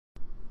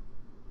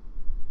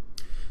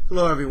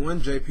Hello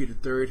everyone,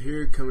 JP3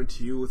 here, coming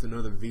to you with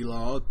another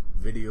vlog,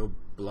 video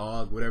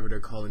blog, whatever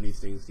they're calling these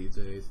things these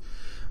days.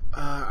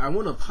 I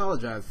want to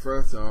apologize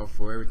first off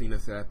for everything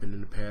that's happened in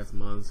the past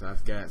months.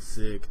 I've got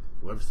sick,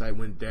 the website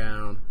went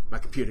down, my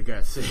computer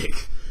got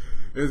sick.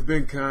 It's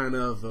been kind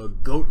of a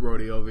goat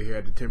rodeo over here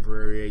at the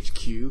temporary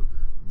HQ,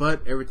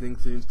 but everything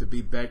seems to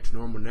be back to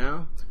normal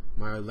now.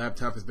 My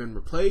laptop has been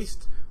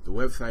replaced, the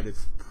website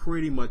is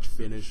pretty much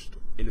finished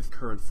in its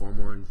current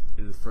form or in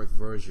its first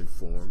version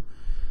form.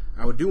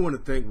 I do want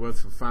to thank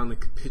Webs for finally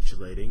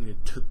capitulating.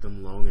 It took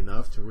them long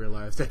enough to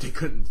realize that they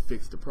couldn't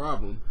fix the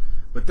problem.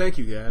 But thank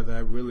you guys. I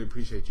really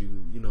appreciate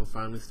you,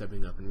 finally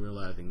stepping up and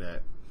realizing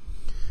that.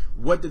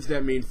 What does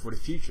that mean for the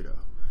future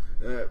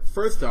though?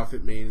 First off,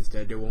 it means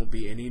that there won't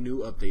be any new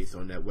updates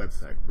on that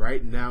website.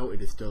 Right now,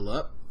 it is still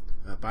up.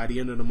 By the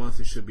end of the month,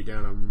 it should be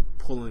down. I'm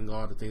pulling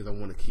all the things I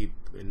want to keep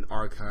and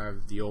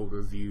archive, the old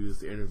reviews,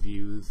 the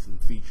interviews,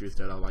 and features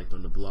that I liked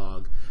on the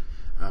blog.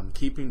 I'm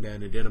keeping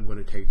that, and then I'm going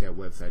to take that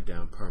website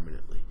down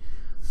permanently.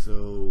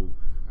 So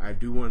I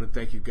do want to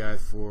thank you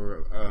guys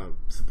for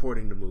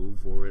supporting the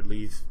move, or at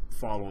least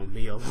following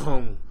me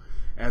along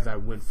as I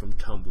went from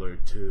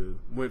Webs to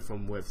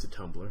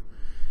Tumblr.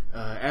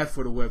 As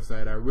for the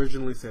website, I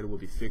originally said it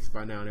would be fixed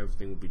by now and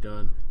everything would be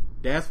done.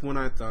 That's when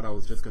I thought I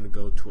was just going to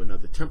go to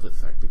another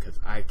template site, because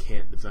I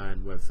can't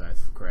design websites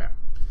for crap.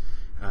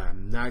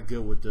 I'm not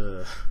good with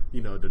the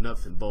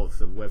nuts and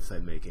bolts of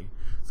website making.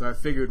 So I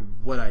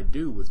figured what I'd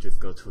do was just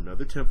go to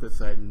another template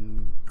site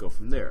and go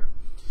from there.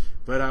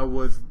 But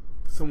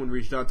someone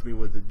reached out to me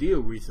with a deal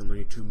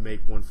recently to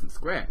make one from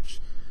scratch.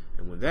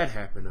 And when that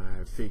happened,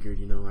 I figured,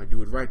 I'd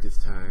do it right this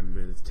time,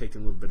 and it's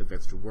taking a little bit of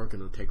extra work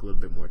and it'll take a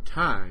little bit more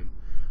time.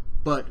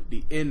 But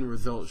the end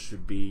result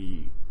should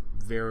be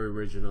very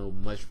original,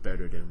 much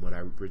better than what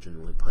I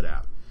originally put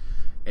out.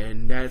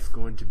 And that's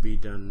going to be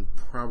done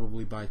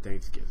probably by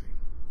Thanksgiving.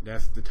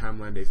 That's the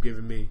timeline they've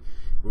given me.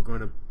 We're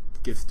going to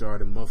get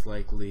started most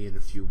likely in a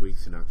few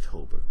weeks in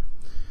October.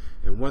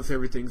 And once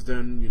everything's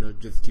done,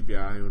 just keep your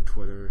eye on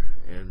Twitter,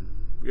 and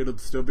it'll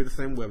still be the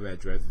same web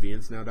address,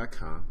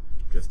 VNsNow.com,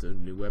 just a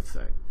new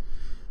website.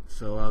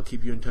 So I'll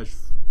keep you in touch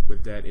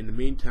with that. In the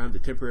meantime, the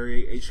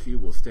temporary HQ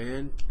will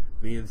stand.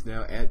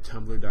 VNsNow at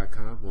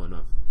tumblr.com. Well,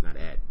 no, not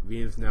at.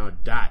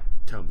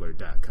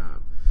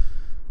 VNsNow.tumblr.com.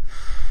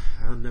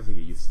 I'll never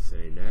get used to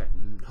saying that,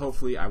 and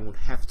hopefully I won't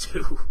have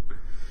to.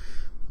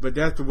 But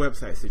that's the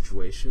website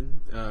situation.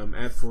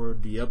 As for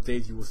the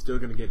updates, you will still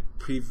going to get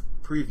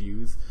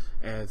previews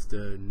as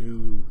the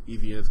new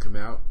EVNs come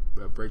out.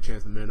 Break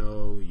Chance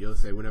Minnow,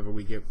 Yosei, whenever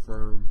we get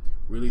firm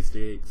release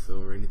dates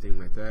or anything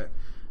like that,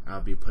 I'll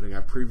be putting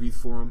out previews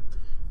for them.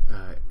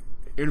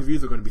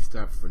 Interviews are going to be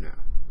stopped for now.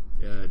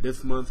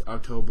 This month,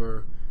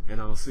 October, and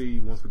I'll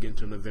see once we get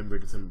into November,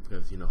 December,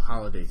 because,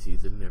 holiday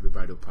season,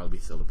 everybody will probably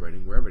be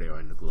celebrating wherever they are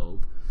in the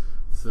globe.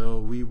 So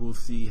we will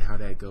see how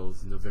that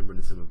goes in November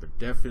and December, but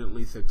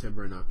definitely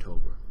September and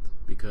October,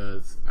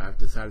 because I've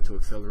decided to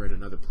accelerate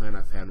another plan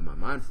I've had in my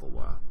mind for a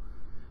while,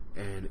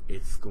 and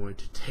it's going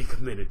to take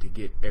a minute to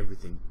get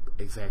everything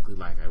exactly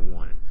like I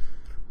wanted.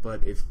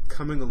 But it's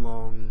coming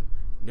along.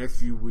 Next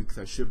few weeks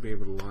I should be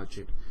able to launch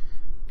it,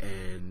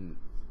 and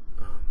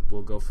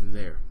we'll go from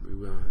there. We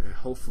will, and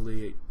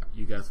hopefully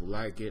you guys will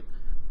like it.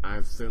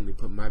 I've certainly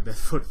put my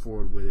best foot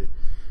forward with it.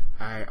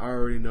 I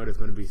already know there's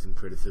going to be some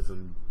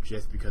criticism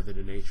just because of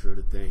the nature of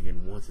the thing,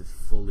 and once it's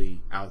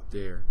fully out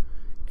there,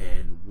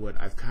 and what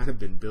I've kind of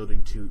been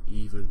building to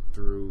even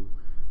through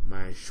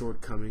my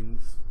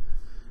shortcomings,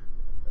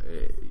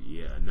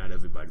 yeah, not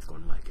everybody's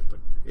going to like it, but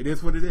it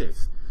is what it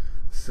is.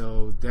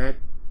 So that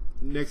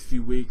next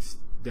few weeks,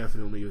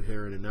 definitely you'll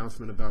hear an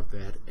announcement about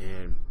that,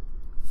 and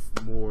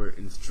more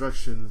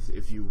instructions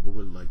if you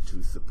would like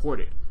to support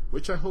it,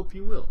 which I hope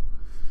you will.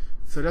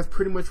 So that's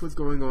pretty much what's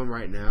going on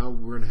right now.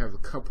 We're going to have a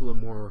couple of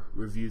more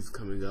reviews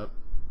coming up.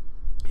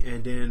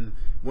 And then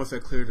once I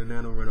clear the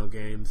NaNoRenO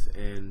games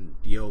and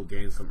the old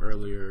games from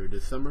earlier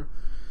this summer,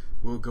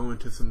 we'll go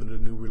into some of the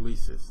new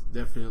releases.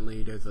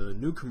 Definitely there's a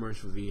new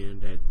commercial VN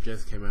that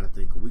just came out I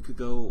think a week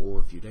ago or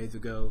a few days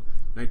ago.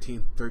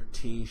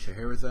 1913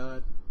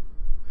 Scheherazade.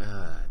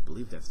 I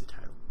believe that's the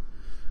title.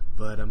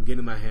 But I'm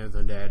getting my hands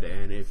on that,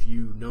 and if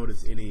you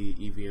notice any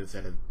EVNs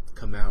that have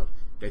come out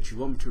that you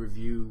want me to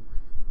review,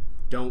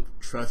 don't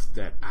trust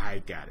that I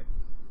got it,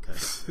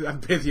 because I'm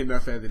busy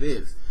enough as it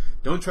is.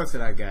 Don't trust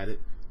that I got it.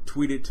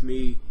 Tweet it to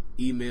me,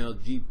 email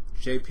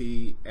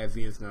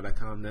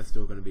jp@vnsnow.com. That's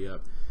still going to be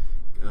up.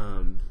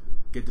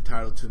 Get the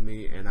title to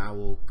me, and I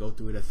will go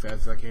through it as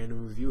fast as I can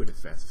and review it as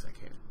fast as I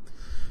can.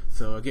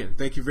 So again,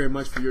 thank you very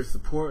much for your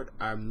support.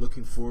 I'm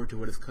looking forward to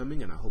what is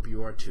coming, and I hope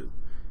you are too.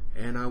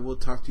 And I will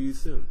talk to you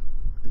soon.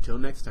 Until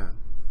next time.